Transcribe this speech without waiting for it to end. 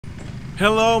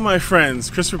Hello my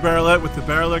friends, Christopher Baroulette with the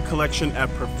Baroulette Collection at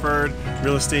Preferred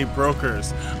Real Estate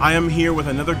Brokers. I am here with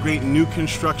another great new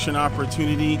construction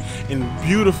opportunity in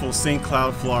beautiful St.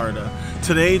 Cloud, Florida.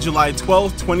 Today, July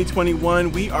 12th,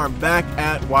 2021, we are back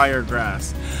at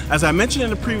Wiregrass. As I mentioned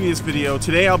in a previous video,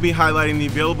 today I'll be highlighting the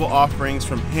available offerings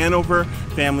from Hanover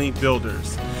Family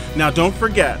Builders. Now don't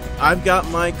forget, I've got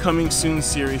my Coming Soon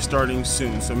series starting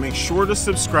soon, so make sure to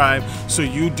subscribe so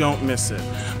you don't miss it.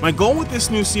 My goal with this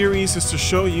new series is to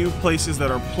show you places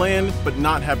that are planned but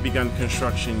not have begun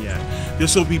construction yet.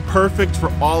 This will be perfect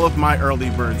for all of my early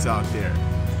birds out there.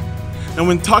 And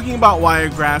when talking about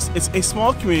Wiregrass, it's a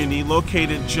small community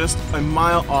located just a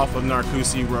mile off of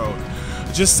Narcoossee Road,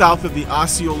 just south of the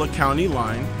Osceola County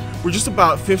line. We're just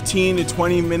about 15 to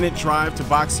 20 minute drive to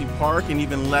Boxey Park and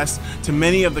even less to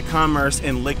many of the commerce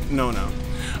in Lake Nona.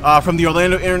 From the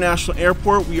Orlando International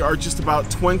Airport, we are just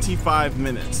about 25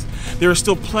 minutes. There is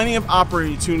still plenty of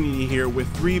opportunity here with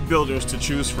 3 builders to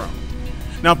choose from.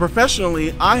 Now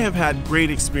professionally, I have had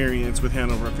great experience with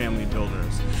Hanover Family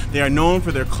Builders. They are known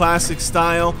for their classic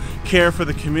style, care for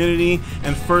the community,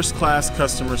 and first-class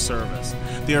customer service.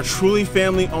 They are truly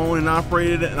family-owned and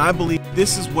operated, and I believe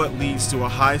this is what leads to a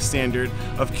high standard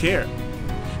of care.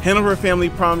 Hanover Family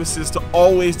promises to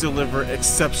always deliver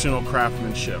exceptional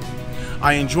craftsmanship.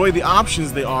 I enjoy the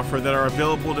options they offer that are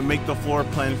available to make the floor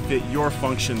plan fit your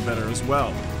function better as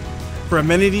well. For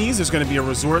amenities, there's going to be a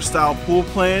resort-style pool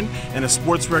plan and a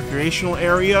sports recreational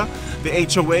area. The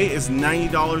HOA is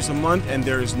 $90 a month, and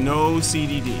there is no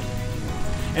CDD.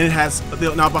 And it has,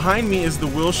 now behind me is the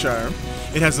Wilshire.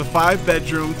 It has a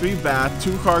 5-bedroom, 3-bath,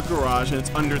 2-car garage, and it's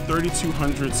under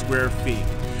 3,200 square feet.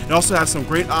 It also has some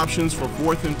great options for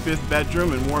 4th and 5th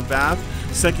bedroom and more bath,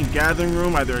 second gathering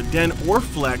room, either a den or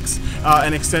flex,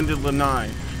 and extended lanai.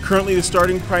 Currently, the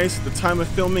starting price at the time of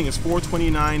filming is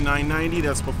 $429,990.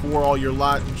 That's before all your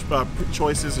lot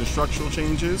choices and structural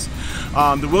changes.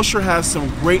 The Wilshire has some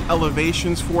great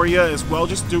elevations for you as well,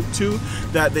 just due to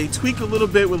that they tweak a little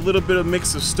bit with a little bit of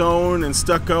mix of stone and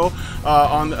stucco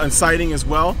on siding as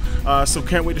well. So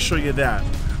can't wait to show you that.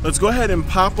 Let's go ahead and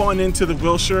pop on into the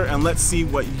Wilshire and let's see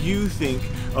what you think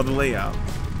of the layout.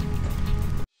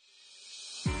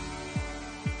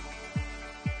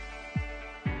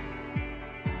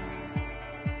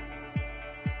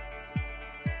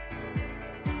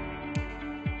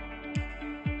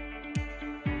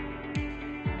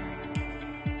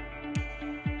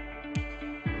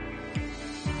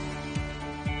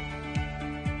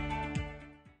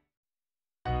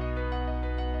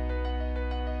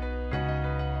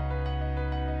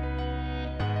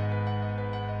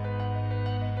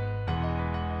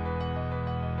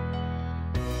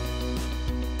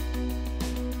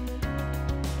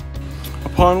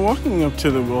 Upon walking up to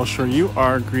the Wilshire, you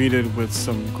are greeted with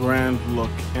some grand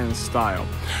look and style.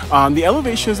 The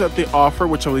elevations that they offer,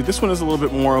 which I believe this one is a little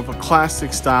bit more of a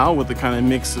classic style with the kind of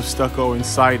mix of stucco and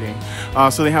siding.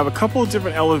 So they have a couple of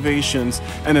different elevations,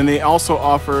 and then they also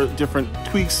offer different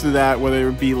tweaks to that, whether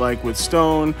it be like with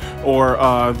stone or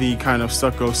the kind of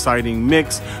stucco siding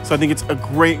mix. So I think it's a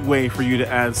great way for you to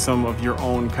add some of your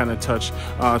own kind of touch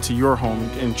to your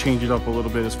home and change it up a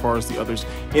little bit as far as the others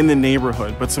in the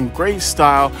neighborhood. But some great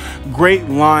style, great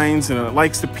lines, and it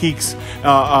likes the peaks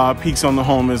on the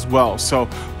home as well. So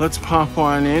let's pop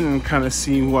on in and kind of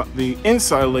see what the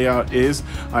inside layout is.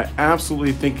 I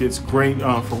absolutely think it's great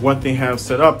for what they have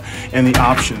set up and the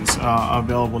options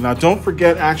available. Now don't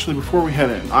forget, actually, before we head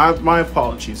in, my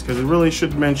apologies, because I really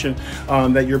should mention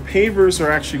that your pavers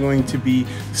are actually going to be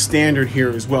standard here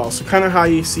as well. So kind of how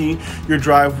you see your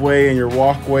driveway and your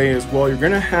walkway as well, you're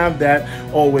going to have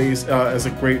that always as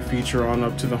a great feature on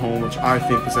up to the home, which I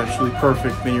think is actually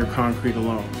perfect than your concrete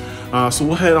alone. So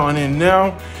we'll head on in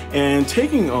now and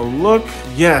taking a look.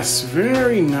 Yes,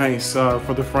 very nice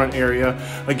for the front area.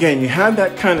 Again, you have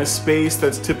that kind of space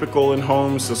that's typical in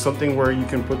homes, so something where you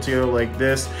can put together like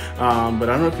this. But I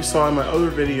don't know if you saw in my other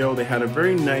video, they had a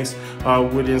very nice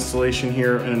wood installation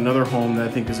here in another home that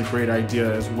I think is a great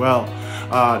idea as well.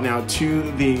 Now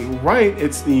to the right,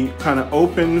 it's the kind of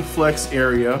open flex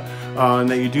area.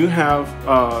 Now you do have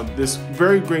this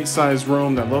very great sized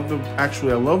room. I love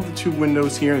the 2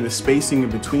 windows here and the spacing in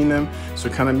between them, so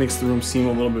it kind of makes the room seem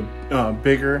a little bit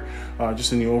bigger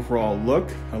just in the overall look.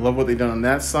 I love what they've done on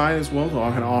that side as well. So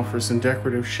I'm going to offer some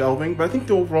decorative shelving, but I think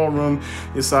the overall room,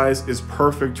 this size is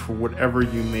perfect for whatever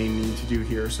you may need to do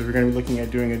here. So if you're going to be looking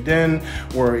at doing a den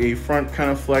or a front kind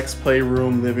of flex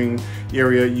playroom living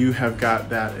area, you have got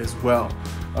that as well.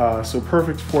 So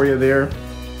perfect for you there.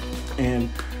 And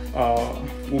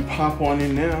we'll pop on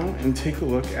in now and take a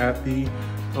look at the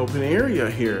open area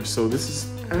here. So this is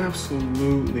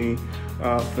absolutely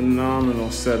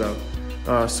phenomenal setup.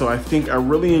 So I think I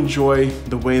really enjoy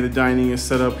the way the dining is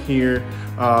set up here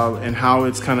and how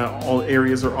it's kind of all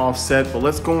areas are offset. But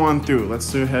let's go on through.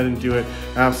 Let's go ahead and do it.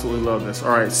 I absolutely love this.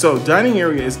 All right, so dining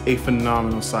area is a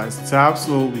phenomenal size. It's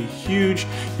absolutely huge.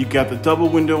 You got the double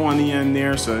window on the end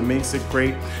there, so it makes it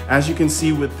great. As you can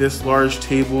see with this large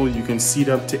table, you can seat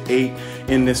up to 8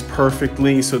 in this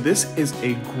perfectly. So this is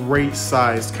a great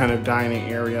sized kind of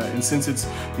dining area. And since it's,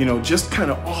 you know, just kind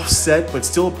of offset, but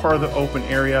still a part of the open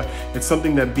area, it's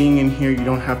something that being in here, you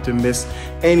don't have to miss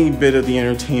any bit of the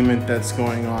entertainment that's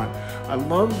going on. I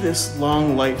love this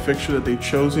long light fixture that they've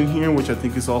chosen here, which I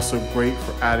think is also great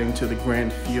for adding to the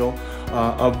grand feel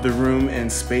of the room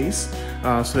and space,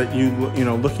 so that you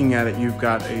know, looking at it, you've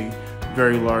got a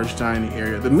very large dining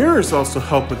area. The mirrors also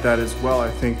help with that as well, I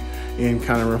think, in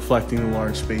kind of reflecting the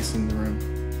large space in the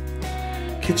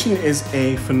room. Kitchen is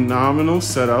a phenomenal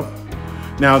setup.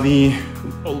 Now the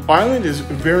island is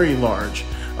very large.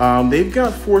 They've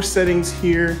got 4 settings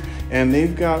here, and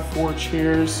they've got 4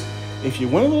 chairs. If you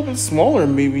went a little bit smaller,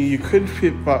 maybe you could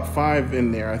fit about 5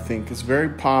 in there, I think. It's very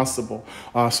possible.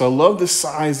 So I love the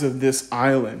size of this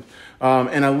island.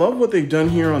 And I love what they've done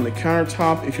here on the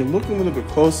countertop. If you look a little bit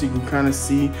closer, you can kind of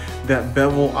see that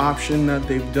bevel option that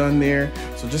they've done there.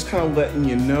 So just kind of letting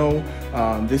you know,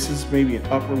 this is maybe an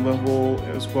upper level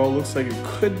as well. Looks like it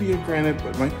could be a granite,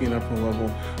 but it might be an upper level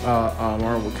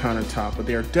marble countertop. But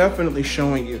they are definitely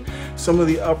showing you some of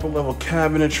the upper level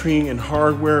cabinetry and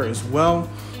hardware as well.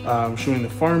 Showing the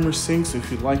farmer sink, so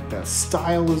if you like that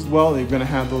style as well, they're going to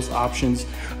have those options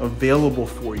available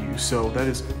for you. So that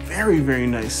is a very, very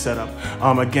nice setup.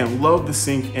 Again, love the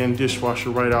sink and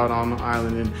dishwasher right out on the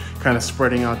island and kind of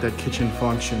spreading out that kitchen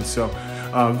function. So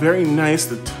very nice.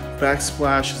 The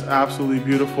backsplash is absolutely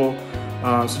beautiful.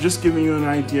 So just giving you an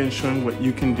idea and showing what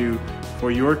you can do for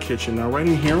your kitchen. Now right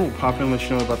in here, we'll pop in and let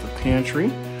you know about the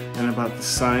pantry and about the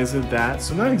size of that.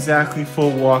 So not exactly full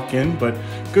walk-in, but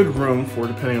good room for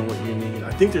depending on what you need.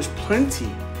 I think there's plenty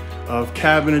of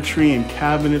cabinetry and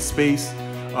cabinet space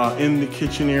in the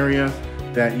kitchen area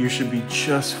that you should be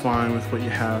just fine with what you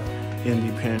have in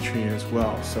the pantry as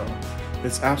well. So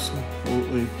it's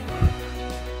absolutely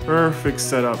perfect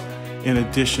setup in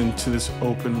addition to this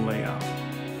open layout.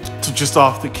 So just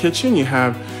off the kitchen, you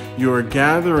have your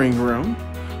gathering room.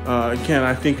 Again,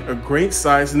 I think a great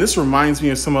size, and this reminds me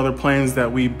of some other plans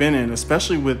that we've been in,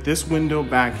 especially with this window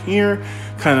back here,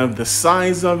 kind of the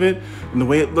size of it and the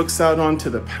way it looks out onto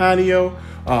the patio.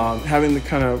 Having the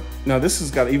kind of, now this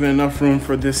has got even enough room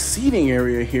for this seating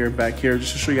area here back here,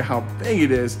 just to show you how big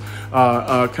it is,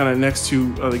 kind of next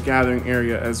to the gathering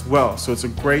area as well. So it's a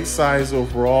great size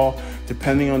overall,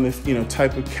 depending on the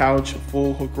type of couch, a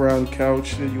full hook around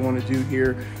couch that you want to do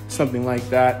here, something like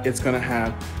that. It's going to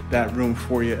have that room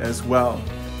for you as well.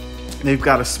 They've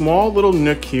got a small little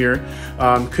nook here.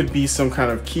 Could be some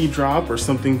kind of key drop or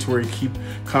something to where you keep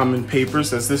common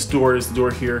papers, as this door is the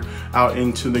door here out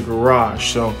into the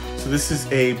garage. So this is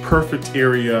a perfect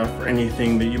area for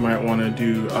anything that you might want to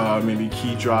do, maybe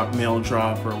key drop, mail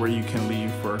drop, or where you can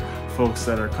leave for folks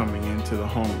that are coming into the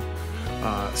home.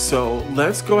 So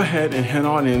let's go ahead and head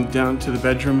on in down to the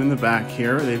bedroom in the back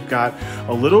here. They've got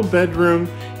a little bedroom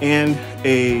and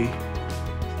a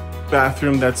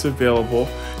bathroom that's available.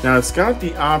 Now it's got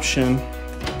the option,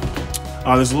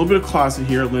 there's a little bit of closet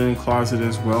here, linen closet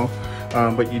as well,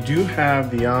 but you do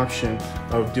have the option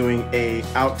of doing a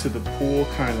out to the pool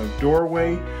kind of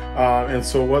doorway. And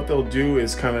so what they'll do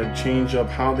is kind of change up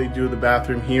how they do the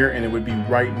bathroom here, and it would be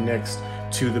right next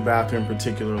to the bathroom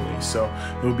particularly. So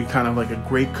it would be kind of like a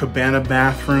great cabana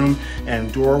bathroom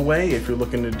and doorway if you're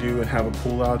looking to do and have a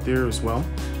pool out there as well.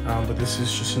 But this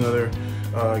is just another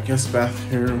guest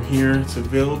bathroom here. It's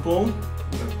available.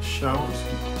 Showers,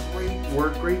 great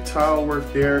work, great tile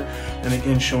work there, and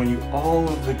again showing you all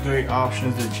of the great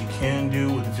options that you can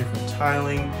do with the different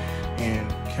tiling and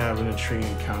cabinetry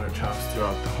and countertops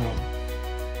throughout the home.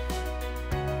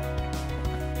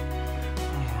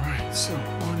 Alright, so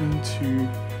on into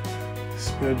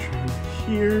this bedroom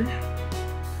here.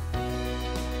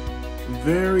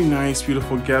 Very nice,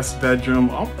 beautiful guest bedroom.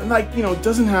 Like, it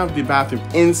doesn't have the bathroom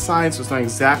inside, so it's not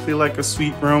exactly like a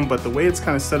suite room, but the way it's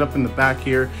kind of set up in the back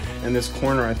here in this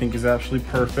corner, I think is absolutely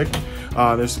perfect.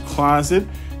 There's a closet,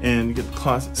 and you get the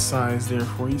closet size there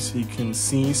for you so you can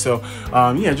see. So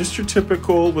yeah, just your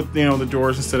typical with the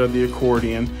doors instead of the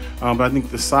accordion. But I think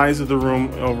the size of the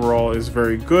room overall is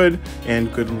very good,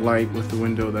 and good light with the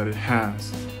window that it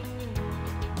has.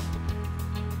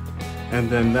 And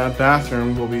then that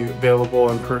bathroom will be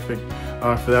available and perfect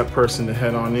for that person to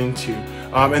head on into.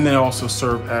 And then also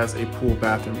serve as a pool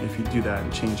bathroom if you do that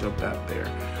and change up that there.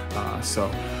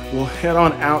 So we'll head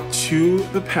on out to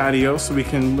the patio so we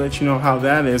can let you know how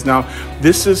that is. Now,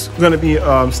 this is going to be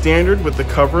standard with the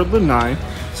covered lanai.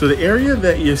 So the area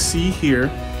that you see here,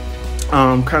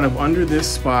 kind of under this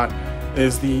spot,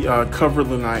 is the covered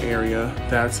lanai area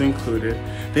that's included.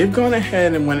 They've gone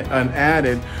ahead and went and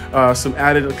added some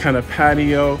added kind of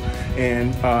patio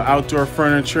and outdoor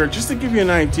furniture, just to give you an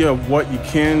idea of what you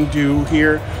can do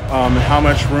here and how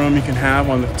much room you can have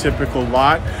on the typical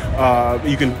lot.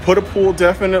 You can put a pool,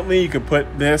 definitely. You could put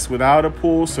this without a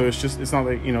pool, so it's not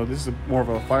like, you know, this is more of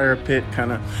a fire pit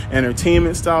kind of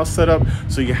entertainment style setup,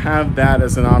 so you have that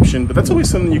as an option. But that's always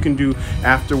something you can do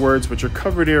afterwards. But your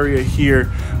covered area here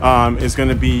is going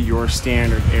to be your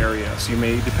standard area, so you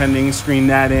may, depending, screen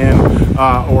that in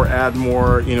or add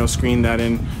more, you know, screen that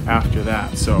in after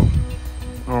that. So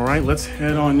all right, let's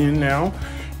head on in now,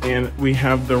 and we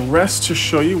have the rest to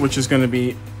show you, which is going to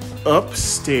be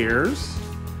upstairs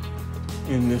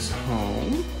in this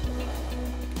home.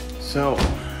 So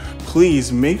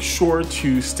please make sure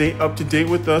to stay up to date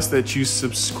with us, that you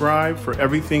subscribe for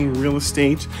everything real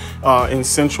estate in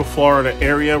Central Florida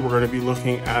area. We're going to be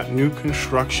looking at new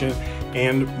construction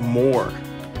and more.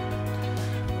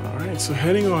 All right, so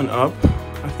heading on up,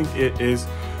 I think it is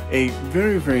a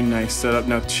very, very nice setup.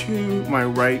 Now, to my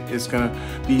right is going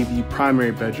to be the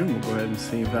primary bedroom. We'll go ahead and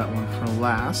save that one for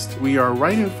last. We are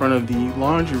right in front of the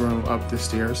laundry room up the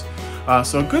stairs.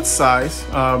 So a good size,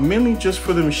 mainly just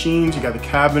for the machines. You got the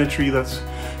cabinetry that's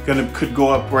could go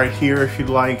up right here if you'd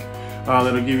like.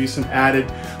 That'll give you some added,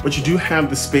 but you do have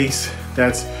the space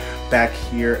that's back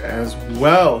here as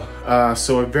well.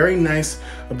 So a very nice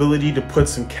ability to put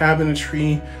some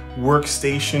cabinetry,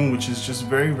 workstation, which is just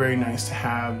very, very nice to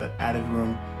have that added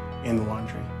room in the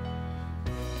laundry.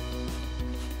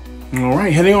 All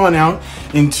right, heading on out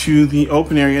into the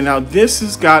open area. Now, this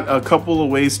has got a couple of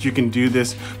ways that you can do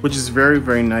this, which is very,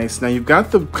 very nice. Now, you've got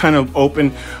the kind of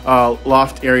open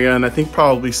loft area, and I think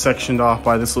probably sectioned off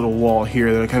by this little wall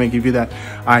here that'll kind of give you that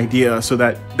idea. So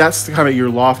that's the kind of your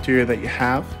loft area that you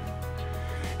have.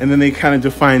 And then they kind of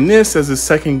define this as a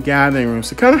second gathering room.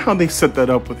 So kind of how they set that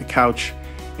up with the couch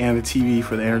and the TV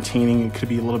for the entertaining. It could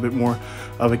be a little bit more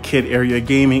of a kid area,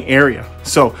 gaming area.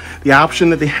 So the option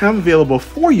that they have available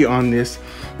for you on this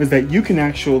is that you can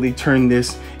actually turn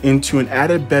this into an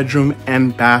added bedroom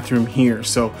and bathroom here.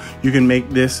 So you can make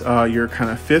this your kind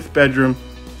of fifth bedroom,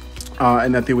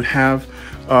 and that they would have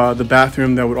the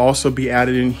bathroom that would also be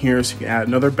added in here. So you can add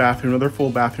another bathroom, another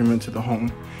full bathroom into the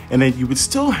home. And then you would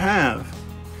still have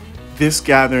this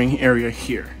gathering area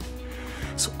here.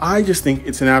 So I just think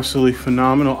it's an absolutely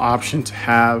phenomenal option to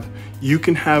have. You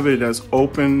can have it as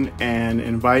open and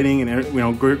inviting and, you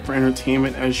know, great for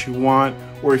entertainment as you want,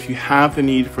 or if you have the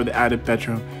need for the added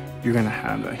bedroom, you're gonna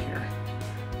have that here.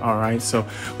 All right, so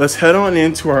let's head on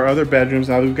into our other bedrooms.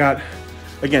 Now we've got,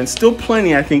 again, still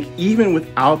plenty, I think, even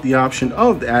without the option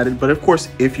of the added, but of course,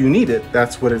 if you need it,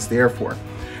 that's what it's there for.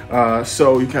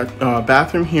 So you've got a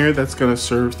bathroom here that's going to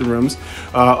serve the rooms.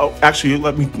 Oh, actually,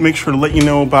 let me make sure to let you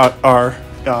know about our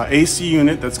AC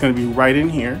unit that's going to be right in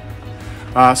here.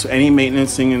 So any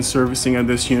maintaining and servicing of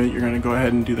this unit, you're going to go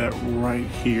ahead and do that right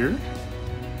here.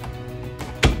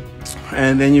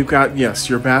 And then you've got, yes,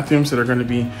 your bathrooms that are going to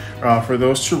be for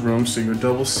those two rooms. So your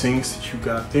double sinks that you've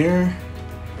got there,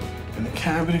 and the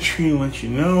cabinetry, let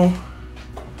you know.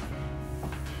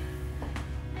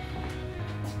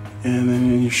 And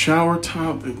then in your shower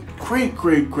top, great,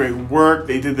 great, great work.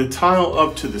 They did the tile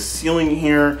up to the ceiling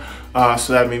here.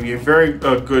 So that may be a very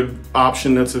good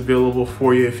option that's available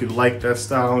for you if you like that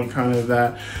style and kind of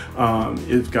that.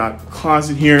 It's got a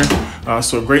closet here.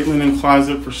 So a great linen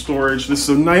closet for storage. This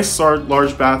is a nice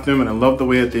large bathroom, and I love the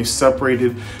way that they've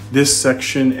separated this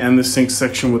section and the sink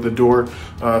section with the door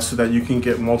so that you can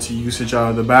get multi-usage out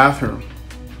of the bathroom.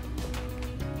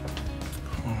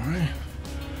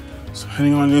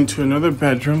 Heading on into another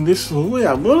bedroom. This is a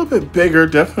little bit bigger,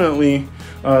 definitely,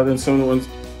 than some of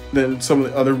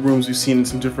the other rooms we've seen in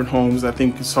some different homes. I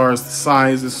think as far as the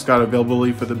size, this has got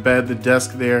availability for the bed, the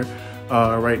desk there,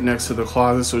 right next to the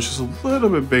closet. So it's just a little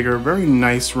bit bigger, very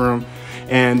nice room.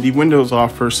 And the windows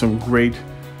offer some great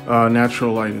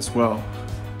natural light as well.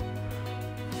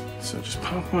 So just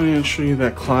pop on in and show you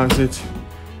that closet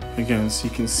again, so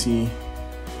you can see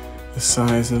the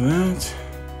size of that.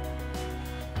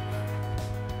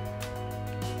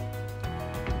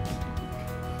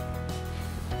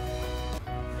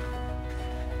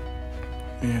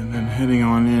 And then heading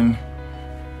on in,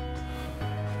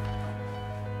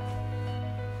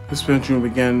 this bedroom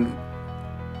again,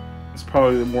 It's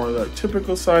probably more the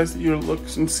typical size that you look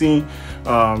and see.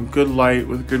 Good light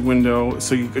with good window.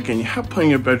 So again, you have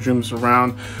plenty of bedrooms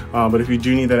around, but if you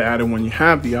do need that added one, you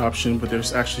have the option. But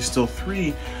there's actually still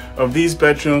 3 of these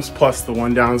bedrooms plus the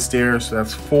one downstairs, so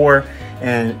that's 4,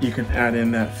 and you can add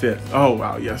in that 5th. Oh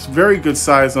wow, yes, very good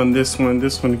size on this one.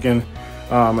 This one again,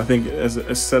 I think as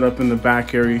a setup in the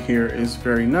back area here is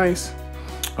very nice.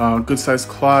 Good sized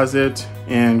closet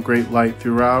and great light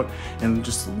throughout, and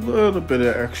just a little bit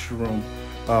of extra room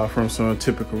from some of the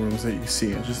typical rooms that you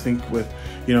see. I just think with,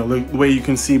 you know, the way you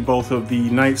can see both of the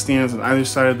nightstands on either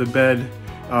side of the bed,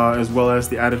 as well as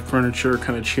the added furniture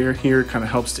kind of chair here, kind of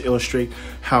helps to illustrate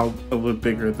how a little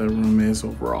bigger the room is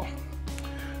overall.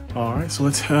 All right, so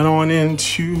let's head on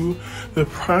into the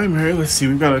primary. Let's see,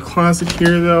 we've got a closet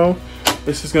here though.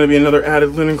 This is going to be another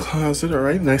added linen closet. All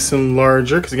right, nice and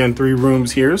larger, because again, 3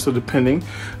 rooms here, so depending,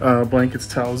 blankets,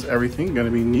 towels, everything going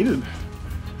to be needed.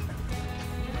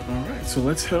 All right, so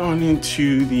let's head on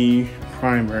into the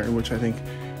primary, which I think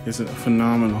is a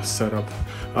phenomenal setup.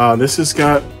 This has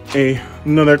got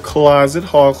another closet,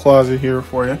 hall closet here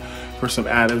for you for some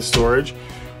added storage.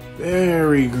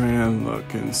 Very grand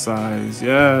looking size.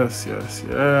 Yes, yes,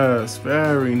 yes,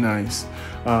 very nice.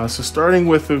 So starting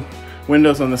with the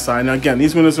windows on the side. Now again,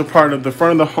 these windows are part of the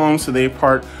front of the home, so they're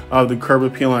part of the curb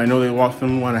appeal. I know they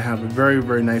often want to have a very,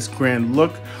 very nice grand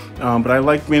look, but I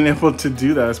like being able to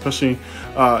do that, especially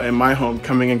in my home,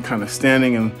 coming in kind of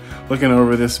standing and looking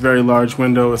over this very large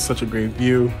window. It's such a great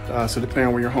view. So depending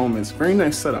on where your home is, very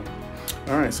nice setup.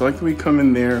 All right, so like we come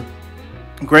in there,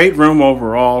 great room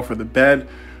overall for the bed,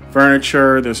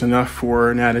 furniture. There's enough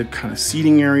for an added kind of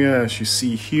seating area, as you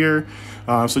see here.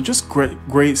 So just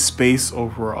great space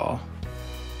overall.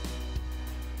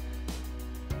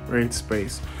 Great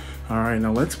space. All right,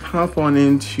 now let's pop on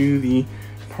into the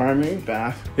primary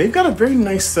bath. They've got a very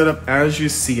nice setup as you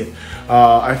see it.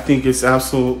 I think it's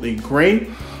absolutely great.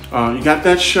 You got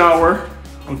that shower,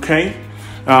 okay?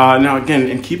 Now again,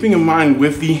 in keeping in mind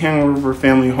with the Hanover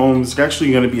family homes, it's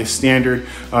actually going to be a standard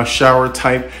shower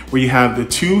type where you have the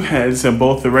 2 heads, and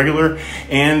both the regular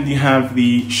and you have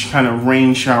the kind of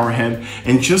rain shower head.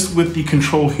 And just with the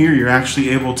control here, you're actually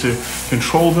able to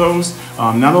control those.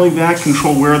 Not only that,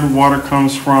 control where the water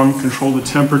comes from, control the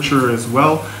temperature as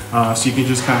well. So you can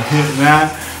just kind of hit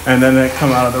that, and then they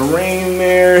come out of the rain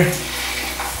there,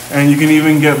 and you can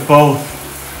even get both.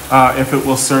 If it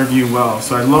will serve you well.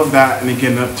 So I love that, and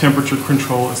again, the temperature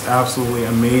control is absolutely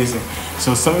amazing.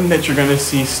 So something that you're going to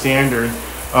see standard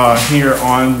here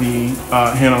on the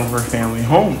Hanover family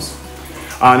homes.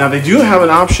 Now they do have an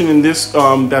option in this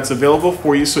that's available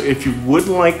for you. So if you would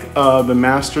like the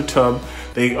master tub,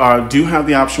 they do have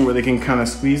the option where they can kind of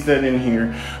squeeze that in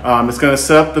here. It's going to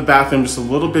set up the bathroom just a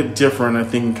little bit different, I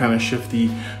think, and kind of shift the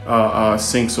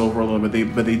sinks over a little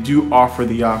bit. But they do offer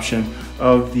the option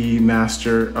of the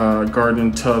master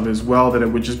garden tub as well, that it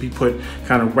would just be put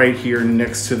kind of right here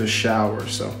next to the shower.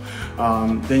 So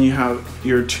then you have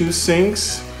your 2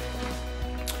 sinks.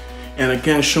 And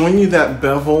again, showing you that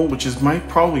bevel, which is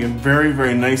probably a very,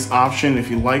 very nice option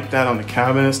if you like that on the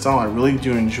cabinet style. I really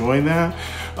do enjoy that.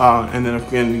 And then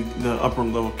again, the upper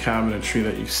level cabinetry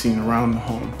that you've seen around the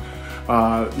home.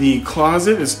 The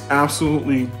closet is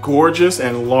absolutely gorgeous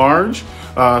and large.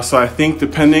 So I think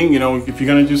depending, you know, if you're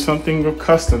gonna do something with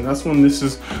custom, that's when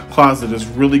this closet is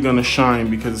really gonna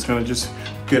shine, because it's gonna just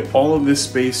get all of this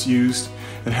space used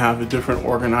and have the different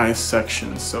organized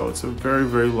sections. So it's a very,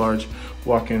 very large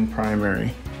walk-in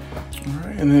primary. All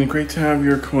right, and then great to have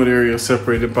your coat area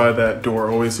separated by that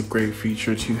door. Always a great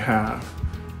feature to have.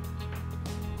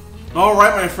 All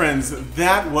right, my friends,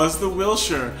 that was the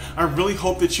Wilshire. I really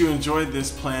hope that you enjoyed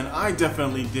this plan. I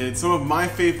definitely did. Some of my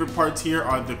favorite parts here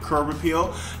are the curb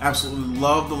appeal. Absolutely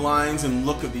love the lines and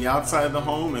look of the outside of the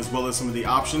home, as well as some of the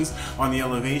options on the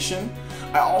elevation.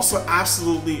 I also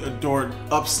absolutely adored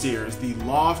upstairs. The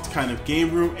loft kind of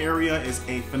game room area is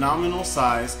a phenomenal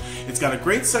size. It's got a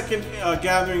great second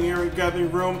gathering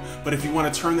room, but if you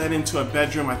want to turn that into a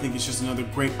bedroom, I think it's just another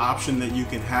great option that you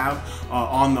can have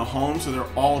on the home. So they're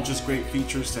all just great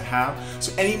features to have.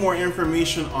 So any more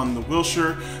information on the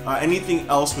Wilshire, anything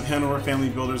else with Hanover Family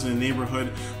Builders in the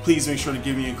neighborhood, please make sure to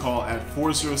give me a call at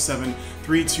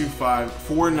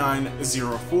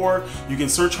 407-325-4904. You can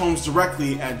search homes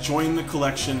directly at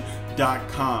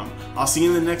jointhecollection.com. I'll see you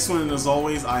in the next one, and as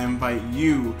always, I invite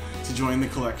you to join the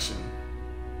collection.